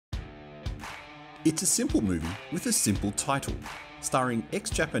It's a simple movie with a simple title, starring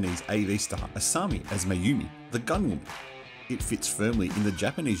ex-Japanese AV star Asami as Mayumi, the gunwoman. It fits firmly in the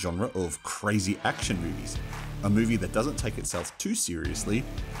Japanese genre of crazy action movies, a movie that doesn't take itself too seriously,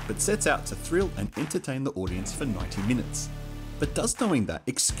 but sets out to thrill and entertain the audience for 90 minutes. But does knowing that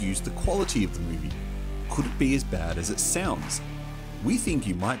excuse the quality of the movie? Could it be as bad as it sounds? We think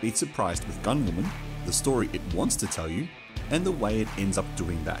you might be surprised with Gunwoman, the story it wants to tell you, and the way it ends up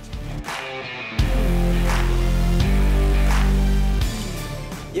doing that.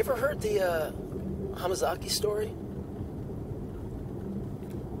 You ever heard the Hamazaki story?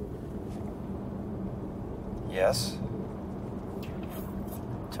 Yes.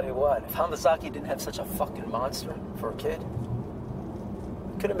 Tell you what, if Hamazaki didn't have such a fucking monster for a kid,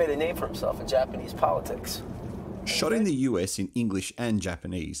 he could have made a name for himself in Japanese politics. Shot in the US in English and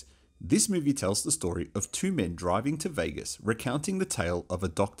Japanese, this movie tells the story of two men driving to Vegas recounting the tale of a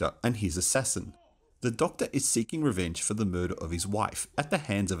doctor and his assassin. The doctor is seeking revenge for the murder of his wife at the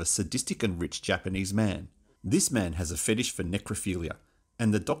hands of a sadistic and rich Japanese man. This man has a fetish for necrophilia,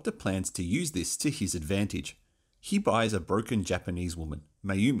 and the doctor plans to use this to his advantage. He buys a broken Japanese woman,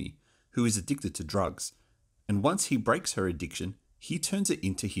 Mayumi, who is addicted to drugs, and once he breaks her addiction, he turns it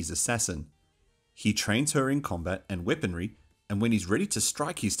into his assassin. He trains her in combat and weaponry, and when he's ready to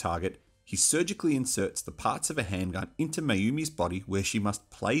strike his target, he surgically inserts the parts of a handgun into Mayumi's body where she must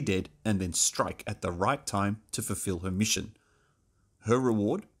play dead and then strike at the right time to fulfill her mission. Her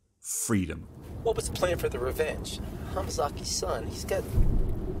reward? Freedom. What was the plan for the revenge? Hamazaki's son, he's got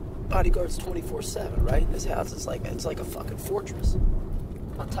bodyguards 24/7, right? His house is like a fucking fortress.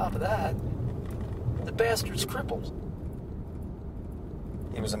 On top of that, the bastard's crippled.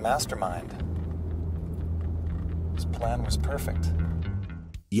 He was a mastermind. His plan was perfect.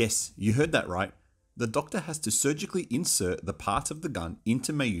 Yes, you heard that right. The doctor has to surgically insert the part of the gun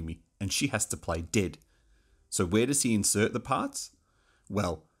into Mayumi and she has to play dead. So where does he insert the parts?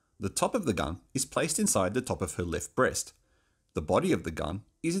 Well, the top of the gun is placed inside the top of her left breast. The body of the gun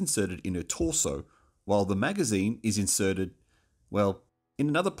is inserted in her torso, while the magazine is inserted, well, in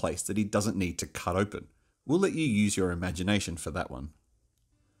another place that he doesn't need to cut open. We'll let you use your imagination for that one.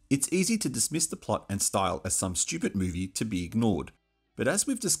 It's easy to dismiss the plot and style as some stupid movie to be ignored. But as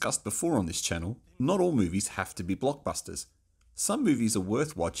we've discussed before on this channel, not all movies have to be blockbusters. Some movies are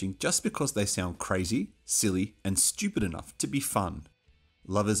worth watching just because they sound crazy, silly, and stupid enough to be fun.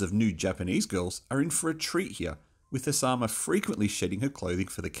 Lovers of nude Japanese girls are in for a treat here, with Asama frequently shedding her clothing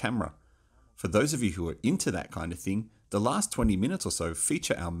for the camera. For those of you who are into that kind of thing, the last 20 minutes or so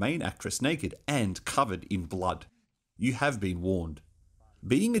feature our main actress naked and covered in blood. You have been warned.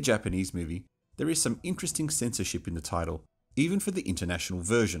 Being a Japanese movie, there is some interesting censorship in the title, even for the international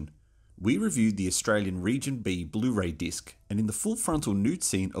version. We reviewed the Australian Region B Blu-ray disc, and in the full frontal nude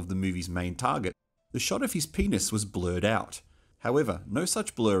scene of the movie's main target, the shot of his penis was blurred out. However, no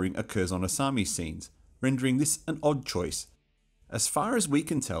such blurring occurs on Asami's scenes, rendering this an odd choice. As far as we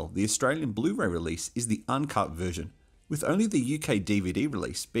can tell, the Australian Blu-ray release is the uncut version, with only the UK DVD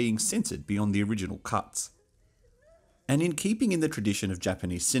release being censored beyond the original cuts. And in keeping in the tradition of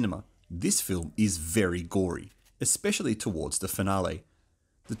Japanese cinema, this film is very gory, especially towards the finale.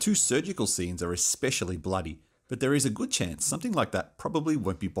 The two surgical scenes are especially bloody, but there is a good chance something like that probably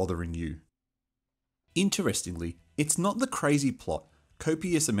won't be bothering you. Interestingly, it's not the crazy plot,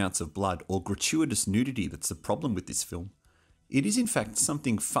 copious amounts of blood, or gratuitous nudity that's the problem with this film. It is in fact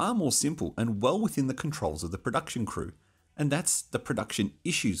something far more simple and well within the controls of the production crew, and that's the production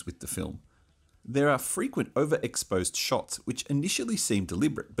issues with the film. There are frequent overexposed shots which initially seem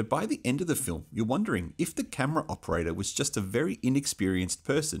deliberate, but by the end of the film you're wondering if the camera operator was just a very inexperienced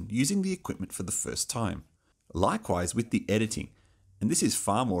person using the equipment for the first time. Likewise with the editing, and this is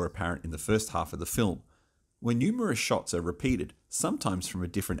far more apparent in the first half of the film, where numerous shots are repeated, sometimes from a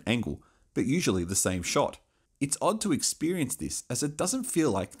different angle, but usually the same shot. It's odd to experience this as it doesn't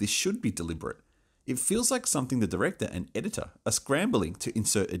feel like this should be deliberate. It feels like something the director and editor are scrambling to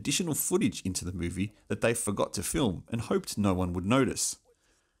insert additional footage into the movie that they forgot to film and hoped no one would notice.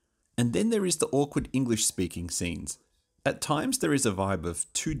 And then there is the awkward English speaking scenes. At times there is a vibe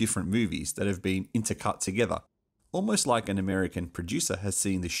of two different movies that have been intercut together, almost like an American producer has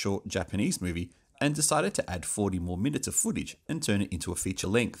seen this short Japanese movie and decided to add 40 more minutes of footage and turn it into a feature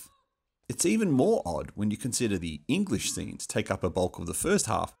length. It's even more odd when you consider the English scenes take up a bulk of the first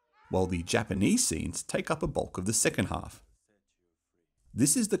half, while the Japanese scenes take up a bulk of the second half.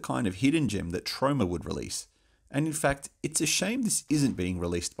 This is the kind of hidden gem that Troma would release, and in fact, it's a shame this isn't being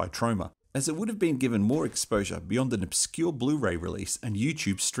released by Troma, as it would have been given more exposure beyond an obscure Blu-ray release and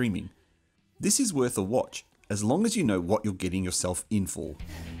YouTube streaming. This is worth a watch, as long as you know what you're getting yourself in for.